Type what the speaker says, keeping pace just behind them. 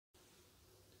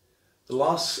The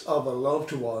loss of a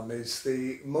loved one is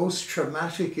the most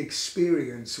traumatic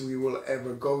experience we will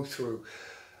ever go through.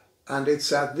 And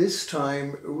it's at this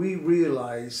time we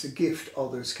realize the gift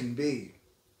others can be.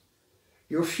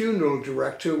 Your funeral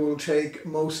director will take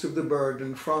most of the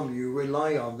burden from you.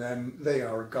 Rely on them. They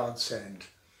are a godsend.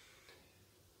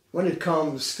 When it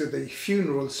comes to the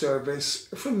funeral service,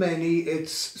 for many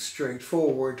it's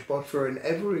straightforward, but for an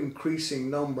ever-increasing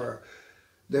number,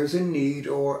 there's a need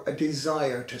or a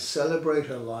desire to celebrate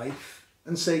a life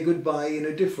and say goodbye in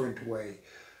a different way,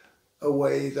 a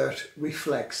way that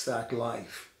reflects that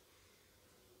life.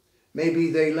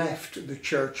 Maybe they left the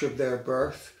church of their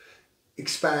birth,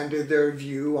 expanded their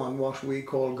view on what we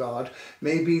call God.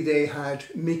 Maybe they had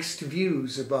mixed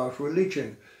views about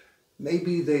religion.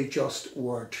 Maybe they just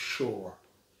weren't sure.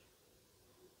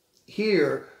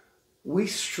 Here, we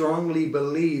strongly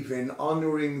believe in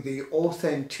honouring the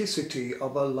authenticity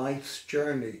of a life's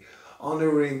journey.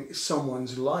 Honouring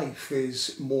someone's life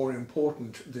is more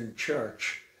important than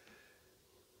church.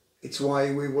 It's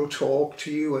why we will talk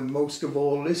to you and most of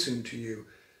all listen to you.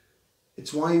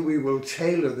 It's why we will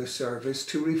tailor the service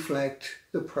to reflect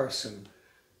the person,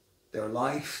 their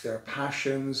life, their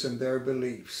passions and their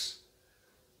beliefs.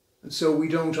 And so we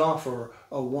don't offer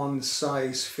a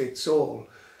one-size-fits-all.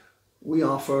 We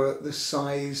offer the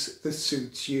size that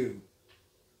suits you.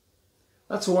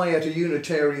 That's why at a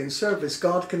Unitarian service,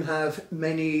 God can have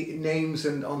many names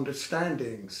and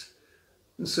understandings.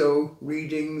 And so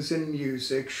readings and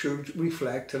music should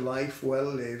reflect a life well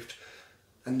lived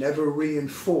and never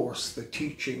reinforce the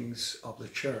teachings of the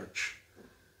church.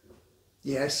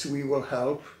 Yes, we will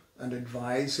help and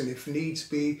advise, and if needs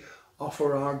be,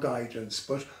 offer our guidance,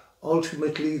 but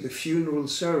ultimately the funeral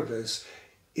service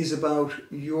is about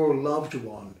your loved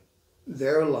one,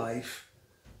 their life,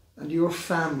 and your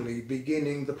family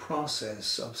beginning the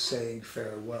process of saying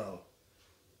farewell.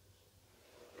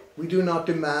 We do not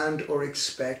demand or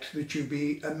expect that you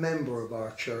be a member of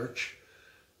our church.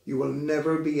 You will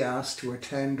never be asked to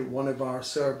attend one of our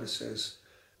services.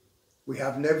 We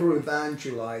have never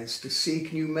evangelized to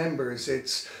seek new members.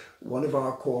 It's one of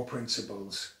our core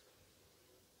principles.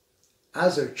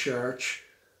 As a church,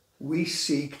 we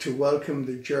seek to welcome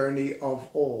the journey of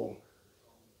all,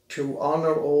 to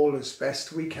honour all as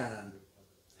best we can.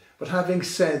 But having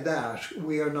said that,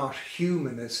 we are not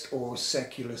humanist or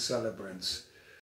secular celebrants.